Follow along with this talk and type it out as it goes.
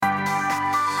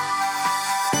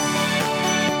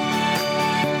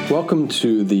Welcome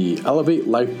to the Elevate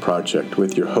Life Project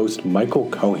with your host, Michael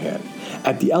Cohan.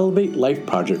 At the Elevate Life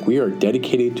Project, we are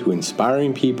dedicated to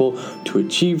inspiring people to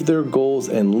achieve their goals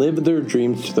and live their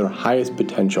dreams to their highest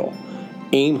potential.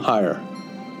 Aim higher.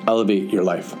 Elevate your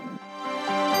life.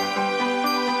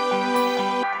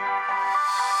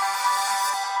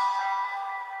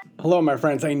 Hello, my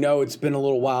friends. I know it's been a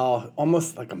little while,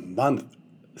 almost like a month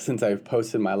since I've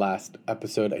posted my last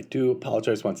episode. I do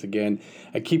apologize once again.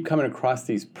 I keep coming across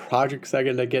these projects I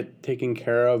gotta get taken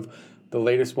care of. The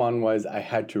latest one was I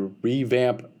had to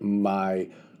revamp my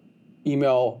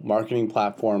email marketing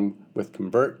platform with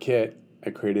ConvertKit. I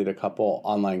created a couple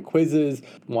online quizzes,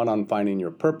 one on finding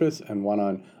your purpose and one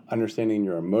on understanding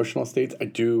your emotional states. I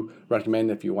do recommend,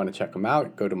 if you want to check them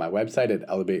out, go to my website at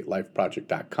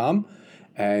elevatelife.project.com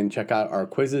and check out our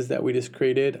quizzes that we just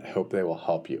created. I hope they will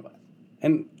help you.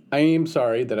 And I am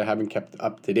sorry that I haven't kept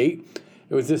up to date.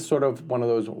 It was just sort of one of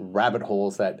those rabbit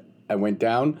holes that I went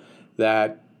down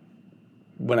that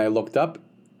when I looked up,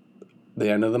 the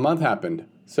end of the month happened.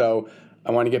 So I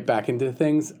want to get back into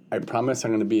things. I promise I'm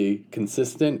going to be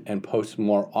consistent and post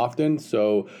more often.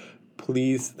 So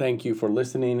please, thank you for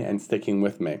listening and sticking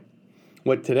with me.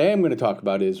 What today I'm going to talk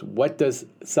about is, what does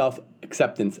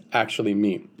self-acceptance actually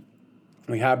mean?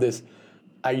 We have this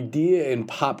idea in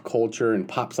pop culture and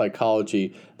pop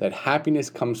psychology that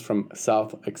happiness comes from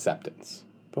self-acceptance.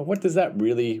 But what does that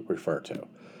really refer to?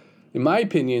 In my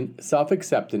opinion,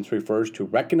 self-acceptance refers to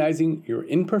recognizing your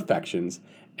imperfections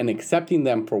and accepting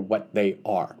them for what they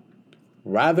are,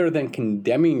 rather than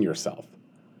condemning yourself.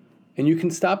 And you can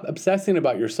stop obsessing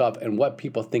about yourself and what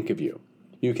people think of you.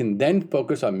 You can then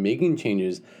focus on making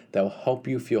changes that will help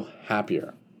you feel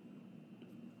happier.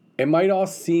 It might all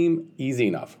seem easy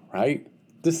enough, right?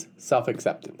 This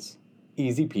self-acceptance,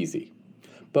 easy peasy.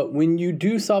 But when you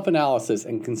do self-analysis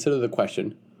and consider the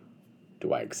question,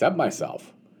 do I accept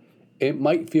myself? It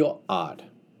might feel odd.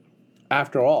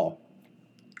 After all,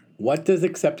 what does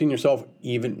accepting yourself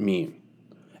even mean?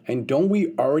 And don't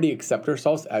we already accept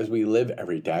ourselves as we live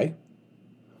every day?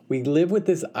 We live with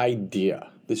this idea,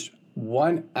 this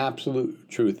one absolute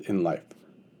truth in life,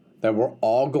 that we're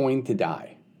all going to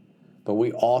die, but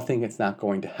we all think it's not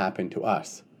going to happen to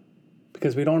us,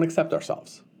 because we don't accept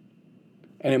ourselves.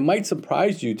 And it might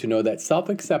surprise you to know that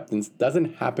self-acceptance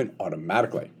doesn't happen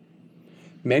automatically.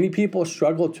 Many people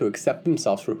struggle to accept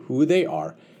themselves for who they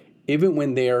are, even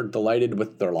when they are delighted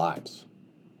with their lives.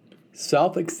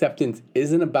 Self-acceptance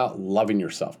isn't about loving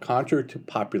yourself, contrary to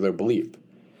popular belief.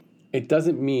 It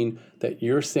doesn't mean that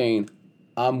you're saying,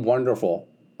 I'm wonderful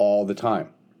all the time.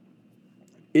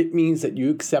 It means that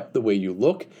you accept the way you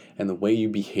look and the way you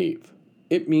behave.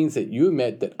 It means that you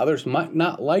admit that others might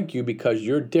not like you because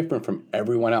you're different from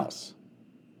everyone else.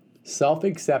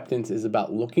 Self-acceptance is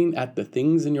about looking at the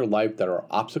things in your life that are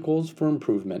obstacles for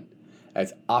improvement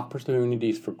as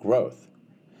opportunities for growth,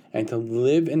 and to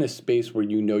live in a space where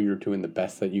you know you're doing the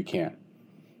best that you can.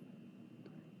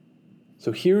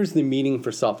 So here's the meaning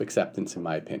for self-acceptance, in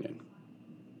my opinion.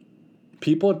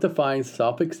 People define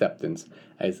self-acceptance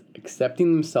as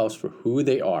accepting themselves for who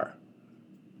they are,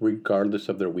 regardless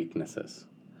of their weaknesses.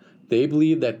 They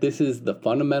believe that this is the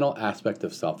fundamental aspect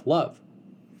of self-love.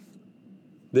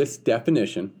 This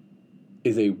definition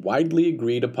is a widely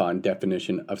agreed upon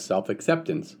definition of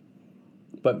self-acceptance,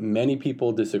 but many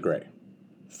people disagree.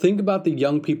 Think about the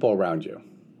young people around you.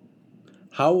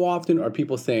 How often are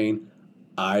people saying,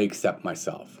 I accept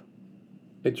myself?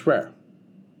 It's rare.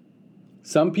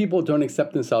 Some people don't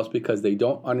accept themselves because they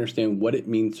don't understand what it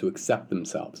means to accept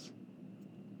themselves.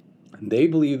 They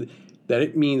believe that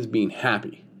it means being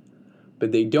happy,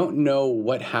 but they don't know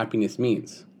what happiness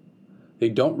means. They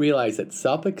don't realize that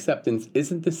self-acceptance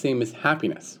isn't the same as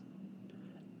happiness.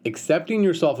 Accepting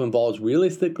yourself involves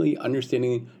realistically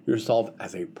understanding yourself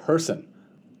as a person.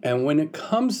 And when it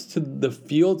comes to the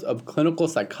field of clinical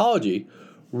psychology,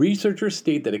 researchers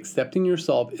state that accepting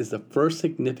yourself is the first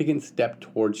significant step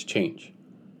towards change.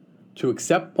 To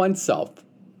accept oneself,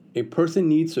 a person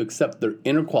needs to accept their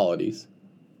inner qualities,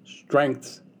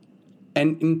 strengths,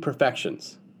 and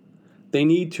imperfections. They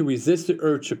need to resist the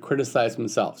urge to criticize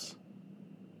themselves.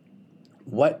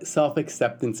 What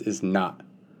self-acceptance is not.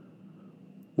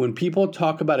 When people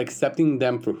talk about accepting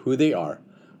them for who they are,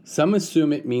 some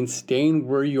assume it means staying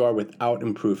where you are without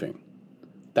improving.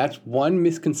 That's one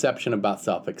misconception about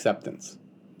self-acceptance.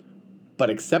 But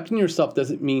accepting yourself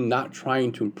doesn't mean not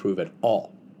trying to improve at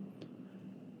all.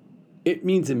 It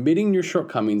means admitting your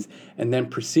shortcomings and then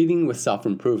proceeding with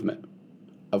self-improvement.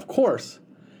 Of course,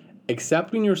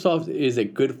 accepting yourself is a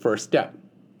good first step.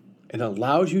 It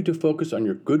allows you to focus on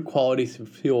your good qualities to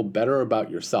feel better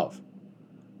about yourself.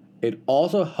 It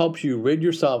also helps you rid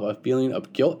yourself of a feeling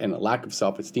of guilt and a lack of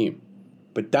self-esteem.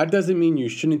 But that doesn't mean you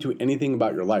shouldn't do anything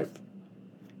about your life.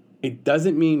 It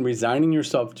doesn't mean resigning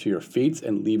yourself to your fates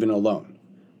and leaving alone.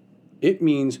 It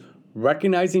means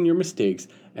recognizing your mistakes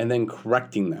and then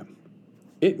correcting them.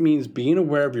 It means being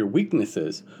aware of your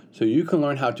weaknesses so you can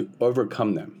learn how to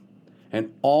overcome them.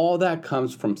 And all that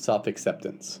comes from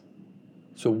self-acceptance.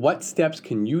 So what steps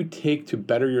can you take to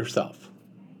better yourself?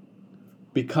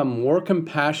 Become more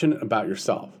compassionate about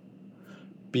yourself.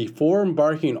 Before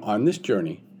embarking on this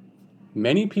journey,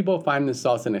 many people find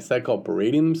themselves in a cycle of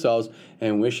berating themselves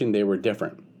and wishing they were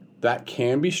different. That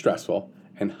can be stressful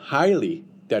and highly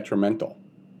detrimental.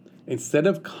 Instead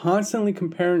of constantly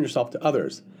comparing yourself to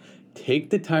others, take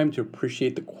the time to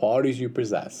appreciate the qualities you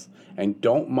possess and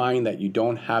don't mind that you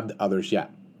don't have the others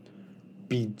yet.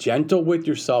 Be gentle with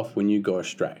yourself when you go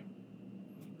astray.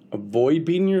 Avoid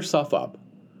beating yourself up.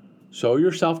 Show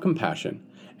yourself compassion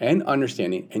and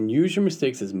understanding and use your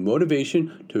mistakes as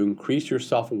motivation to increase your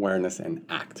self-awareness and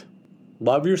act.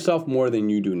 Love yourself more than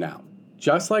you do now.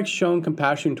 Just like showing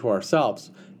compassion to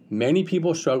ourselves, many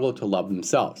people struggle to love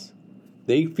themselves.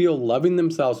 They feel loving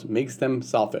themselves makes them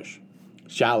selfish,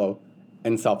 shallow,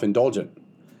 and self-indulgent.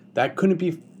 That couldn't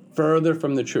be further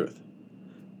from the truth.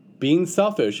 Being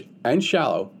selfish and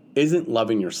shallow isn't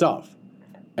loving yourself,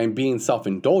 and being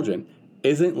self-indulgent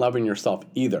isn't loving yourself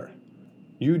either.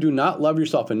 You do not love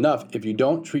yourself enough if you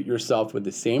don't treat yourself with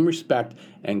the same respect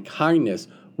and kindness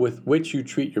with which you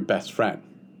treat your best friend.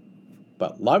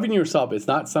 But loving yourself is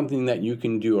not something that you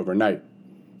can do overnight.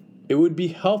 It would be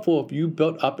helpful if you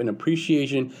built up an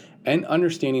appreciation and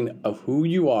understanding of who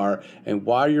you are and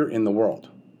why you're in the world.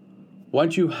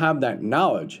 Once you have that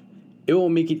knowledge, it will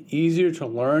make it easier to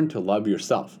learn to love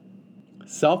yourself.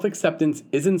 Self-acceptance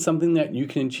isn't something that you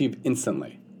can achieve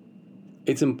instantly.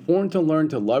 It's important to learn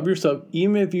to love yourself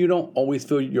even if you don't always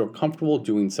feel you're comfortable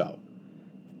doing so.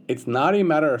 It's not a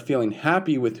matter of feeling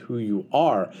happy with who you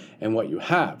are and what you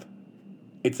have.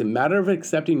 It's a matter of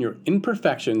accepting your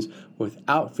imperfections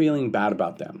without feeling bad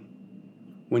about them.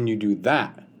 When you do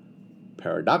that,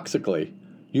 paradoxically,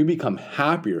 you become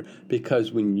happier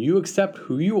because when you accept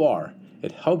who you are,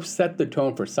 it helps set the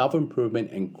tone for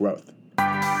self-improvement and growth.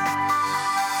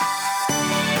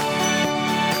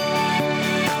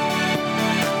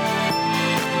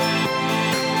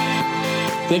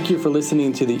 Thank you for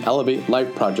listening to the Elevate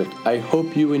Life Project. I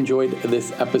hope you enjoyed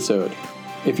this episode.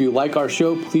 If you like our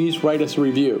show, please write us a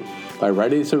review. By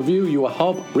writing us a review, you will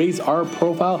help raise our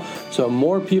profile so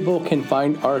more people can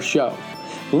find our show.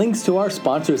 Links to our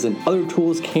sponsors and other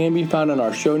tools can be found in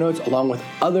our show notes along with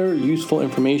other useful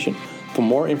information. For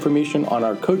more information on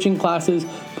our coaching classes,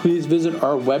 please visit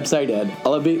our website at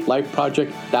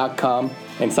elevatelifeproject.com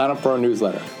and sign up for our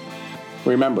newsletter.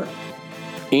 Remember,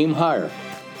 aim higher.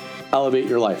 Elevate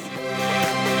your life.